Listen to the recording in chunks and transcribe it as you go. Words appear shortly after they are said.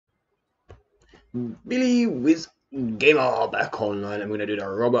Billy with Gamer back online. I'm going to do the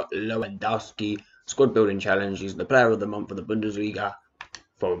Robert Lewandowski squad building challenge. He's the player of the month for the Bundesliga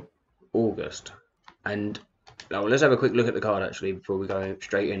for August. And now let's have a quick look at the card actually before we go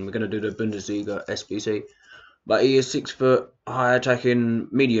straight in. We're going to do the Bundesliga SBC. But he is 6 foot, high attacking,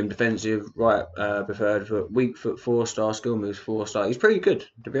 medium defensive, right preferred foot, weak foot, 4-star, skill moves 4-star. He's pretty good,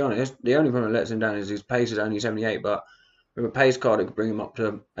 to be honest. The only problem that lets him down is his pace is only 78, but with a pace card it could bring him up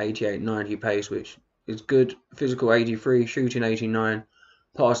to 88, 90 pace, which is good. Physical 83, shooting 89,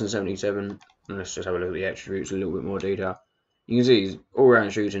 passing 77. And let's just have a look at the attributes in a little bit more detail. You can see his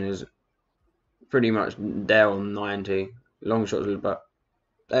all-round shooting is pretty much there on 90. Long shots, but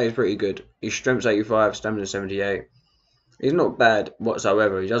that is pretty good. His strength's 85, stamina 78. He's not bad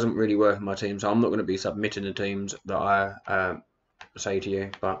whatsoever. He doesn't really work in my team, so I'm not going to be submitting the teams that I say to you.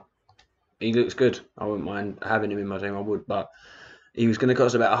 But he looks good. I wouldn't mind having him in my team. I would, but he was going to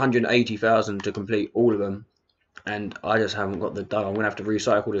cost about 180,000 to complete all of them, and I just haven't got the dough. I'm going to have to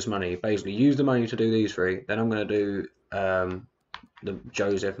recycle this money. Basically, use the money to do these three. Then I'm going to do the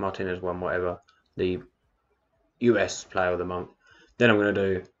Joseph Martinez one, whatever, the US Player of the Month. Then I'm going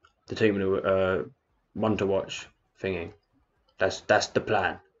to do the team of the one to watch thingy. That's the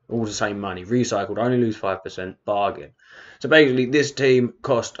plan. All the same money. Recycled. Only lose 5%. Bargain. So basically this team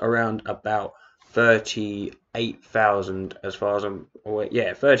cost around about 38,000 as far as I'm aware.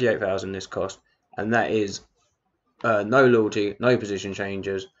 Yeah, 38,000 this cost. And that is no loyalty, no position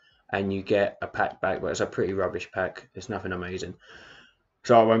changes, and you get a pack back, but it's a pretty rubbish pack. It's nothing amazing.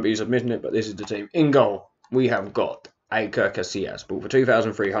 So I won't be submitting it, but this is the team. In goal, we have got Iker Casillas, bought for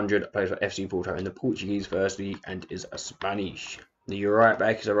 2,300, plays for FC Porto in the Portuguese First League and is a Spanish. The right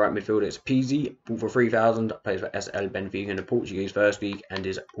back is a right midfielder, it's PZ, bought for 3,000, plays for SL Benfica in the Portuguese First League and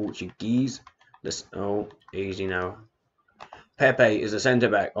is Portuguese. Easy now. Pepe is a centre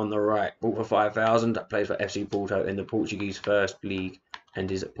back on the right, bought for 5,000, plays for FC Porto in the Portuguese First League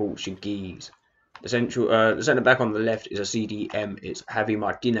and is Portuguese. The centre back on the left is a CDM, it's Javi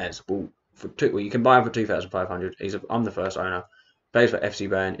Martinez, bought for you can buy him for 2,500. I'm the first owner. Plays for FC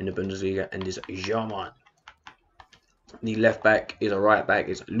Bayern in the Bundesliga and is German. The left back is a right back.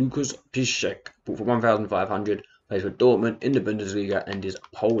 It's Lucas Piszczek, bought for 1,500. Plays for Dortmund in the Bundesliga and is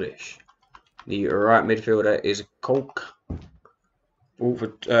Polish. The right midfielder is Kolk, bought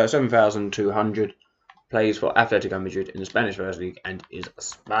for 7,200. Plays for Atletico Madrid in the Spanish First League and is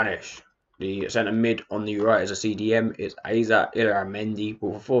Spanish. The centre mid on the right is a CDM. It's Aiza Illarmendi,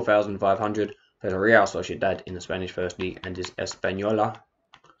 bought for 4,500. Plays for Real Sociedad in the Spanish First League and is Española.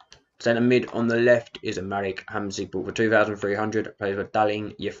 Centre mid on the left is a Marek Hamsik, bought for 2,300. Plays for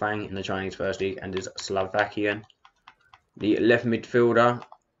Daling Yifang in the Chinese First League and is Slovakian. The left midfielder,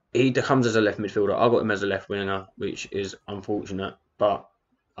 he comes as a left midfielder. I got him as a left winger, which is unfortunate, but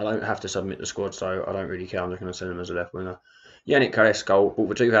I don't have to submit the squad, so I don't really care. I'm just going to send him as a left winger. Yannick Carrasco, bought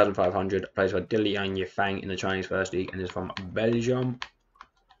for 2,500, plays for Dilian Yifang in the Chinese First League and is from Belgium.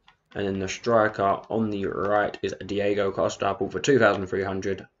 And then the striker on the right is Diego Costa, bought for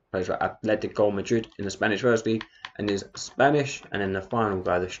 2,300, plays for Atletico Madrid in the Spanish First League and is Spanish. And then the final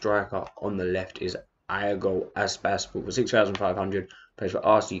guy, the striker on the left, is Iago Aspas, bought for 6,500, plays for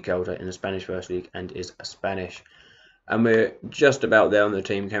RC Celta in the Spanish First League and is Spanish. And we're just about there on the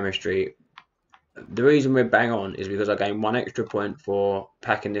team chemistry. The reason we're bang on is because I gained 1 extra point for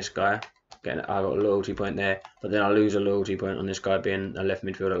packing this guy. I got a loyalty point there, but then I lose a loyalty point on this guy being a left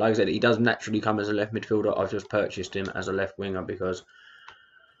midfielder. Like I said, he does naturally come as a left midfielder. I've just purchased him as a left winger because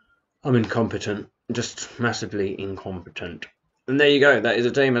I'm incompetent. Just massively incompetent. And there you go. That is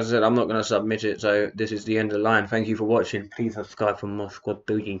a team. As I said, I'm not going to submit it, so this is the end of the line. Thank you for watching. Please subscribe for more squad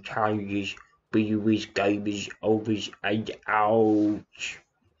building challenges. Be you wish garbage, always, ouch.